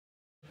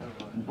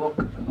book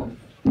of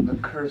the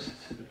curse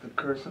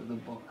of the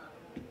book.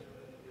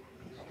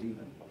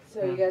 Stephen.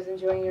 So you guys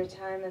enjoying your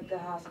time at the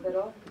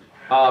hospital?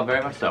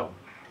 Very much so.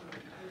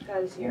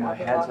 Glad to see you're My up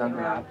and head's walking around.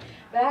 unwrapped.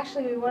 But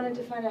actually, we wanted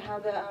to find out how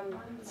the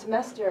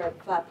semester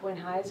at Flat Point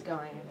High is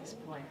going at this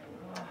point.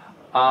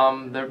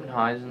 There have been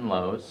highs and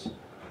lows.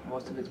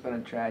 Most of it's been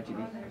a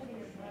tragedy.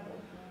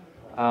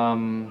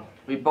 Um,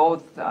 We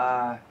both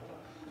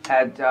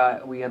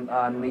we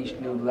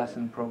unleashed new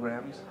lesson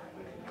programs.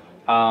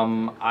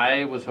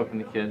 I was hoping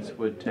the kids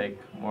would take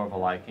more of a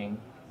liking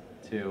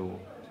to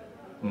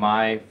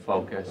my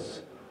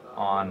focus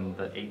on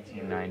the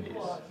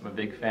 1890s. I'm a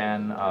big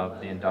fan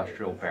of the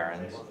industrial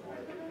barons.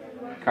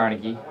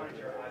 Carnegie.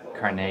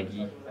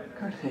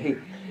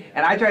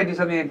 And I tried to do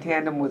something in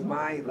tandem with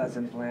my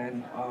lesson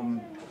plan,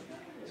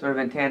 sort of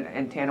in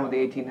tandem with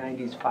the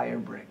 1890s fire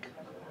brick,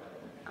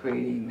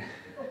 creating,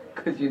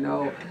 because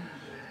Because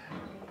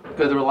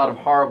there were a lot of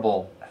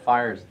horrible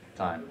fires at the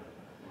time.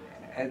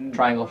 and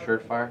Triangle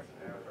shirt fire.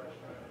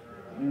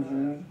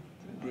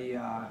 the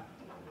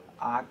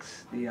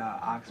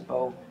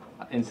oxbow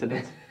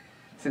Incident.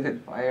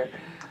 incident fire.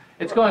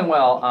 It's going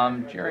well.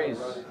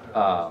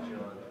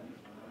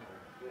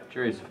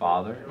 Jerry's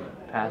father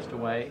passed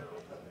away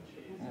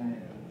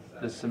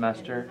this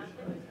semester,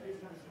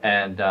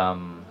 and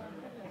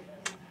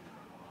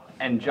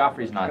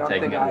Geoffrey's not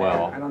taking it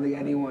well. I don't think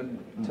anyone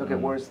took it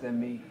worse than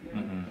me,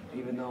 Mm-hmm.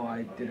 even though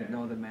I didn't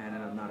know the man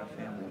and I'm not a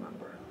family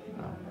member.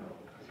 No.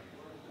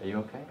 Are you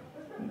okay?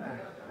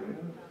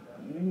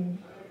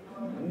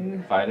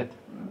 Fight it.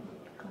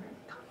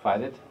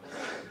 Fight it.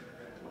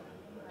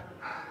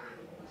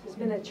 It's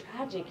been a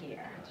tragic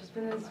year. It's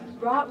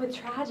wrought with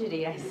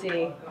tragedy, I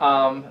see.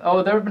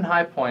 There have been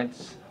high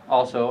points.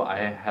 Also, I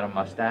had a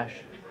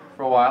mustache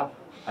for a while.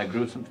 I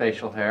grew some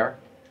facial hair.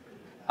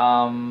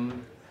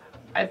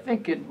 I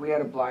think it. We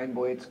had a blind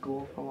boy at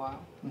school for a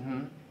while.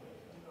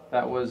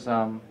 That was.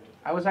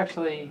 I was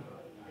actually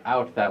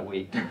out that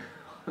week.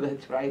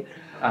 That's right.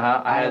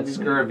 I had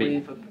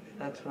scurvy.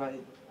 That's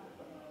right.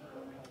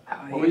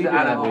 What were you doing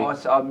that week?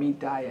 A meat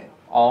diet.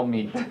 All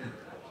meat.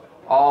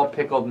 All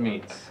pickled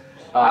meats.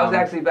 I was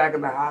actually back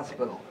in the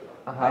hospital.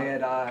 Uh-huh. I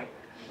had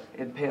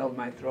impaled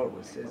my throat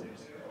with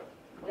scissors.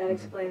 That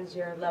explains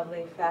your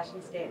lovely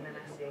fashion statement,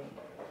 I see.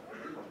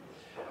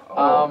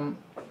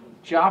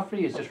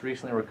 Geoffrey is just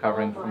recently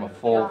recovering from a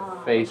full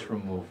face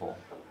removal.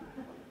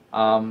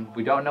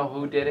 We don't know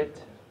who did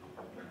it,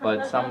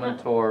 but someone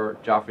tore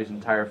Geoffrey's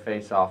entire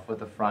face off with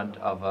the front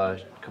of a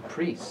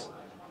Caprice.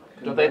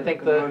 Don't they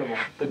think the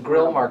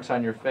grill marks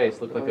on your face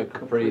look like a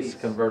Caprice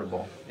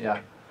convertible? Yeah.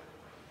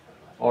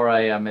 Or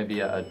maybe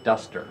a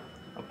Duster,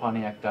 a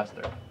Pontiac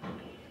Duster.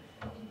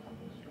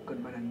 Could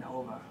have been a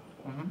Nova.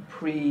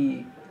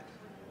 Pre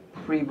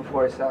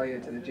before selling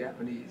it to the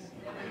Japanese.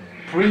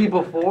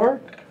 Before?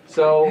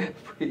 So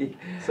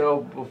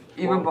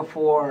Even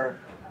before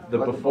the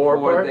before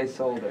part? they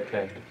sold it.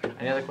 Okay.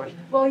 Any other questions?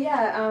 Well,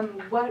 yeah.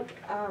 What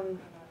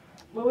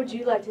would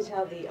you like to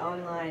tell the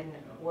online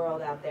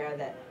world out there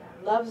that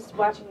loves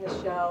watching the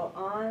show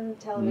on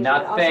television,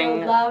 Nothing.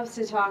 but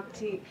also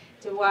loves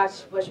to watch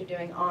what you're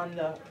doing on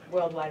the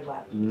World Wide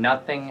Web?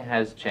 Nothing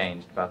has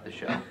changed about the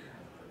show.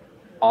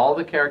 All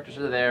the characters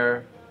are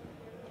there.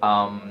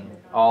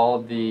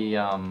 All the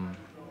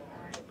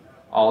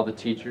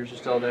teachers are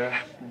still there.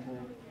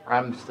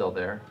 I'm still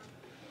there.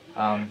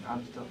 I'm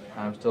still there.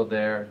 I'm still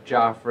there.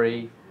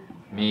 Geoffrey,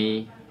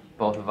 me,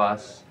 both of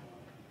us.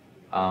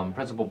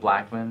 Principal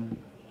Blackman,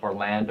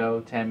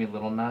 Orlando, Tammy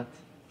Littlenut.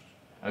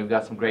 And we've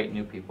got some great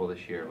new people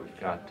this year. We've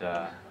got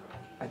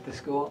At the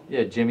school?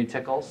 yeah, Jimmy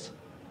Tickles.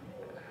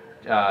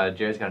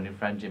 Jerry's got a new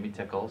friend, Jimmy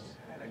Tickles.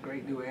 And a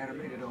great new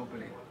animated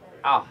opening.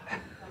 Ah,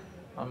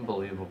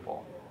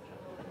 unbelievable.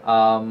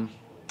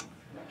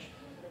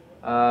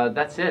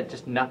 That's it.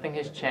 Just nothing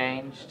has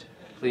changed.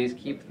 Please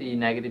keep the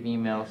negative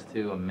emails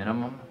to a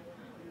minimum.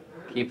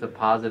 Keep the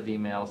positive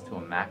emails to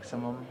a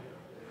maximum,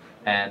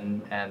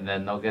 and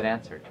then they'll get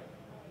answered.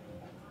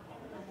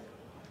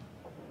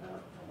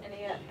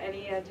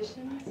 Any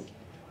additions?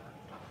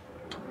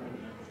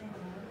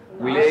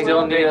 We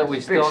still need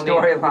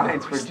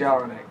storylines for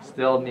Jellineck.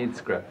 Still need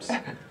scripts.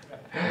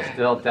 We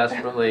still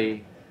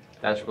desperately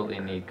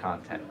need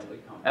content.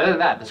 Other than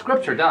that, the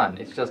scripts are done.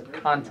 It's just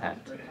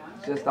content.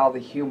 It's just all the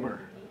humor.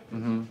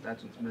 Mm-hmm.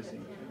 That's what's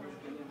missing.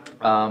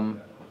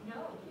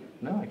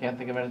 No, I can't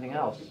think of anything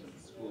else.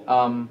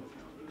 I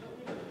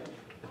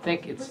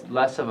think it's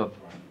less of a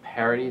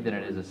parody than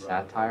it is a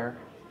satire.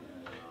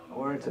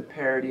 Or it's a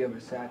parody of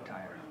a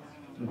satire.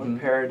 Mm-hmm. Or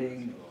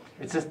parodying.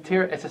 It's a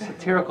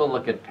satirical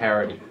look at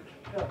parody.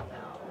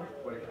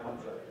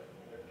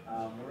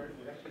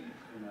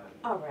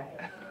 All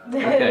right.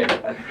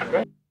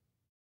 Okay.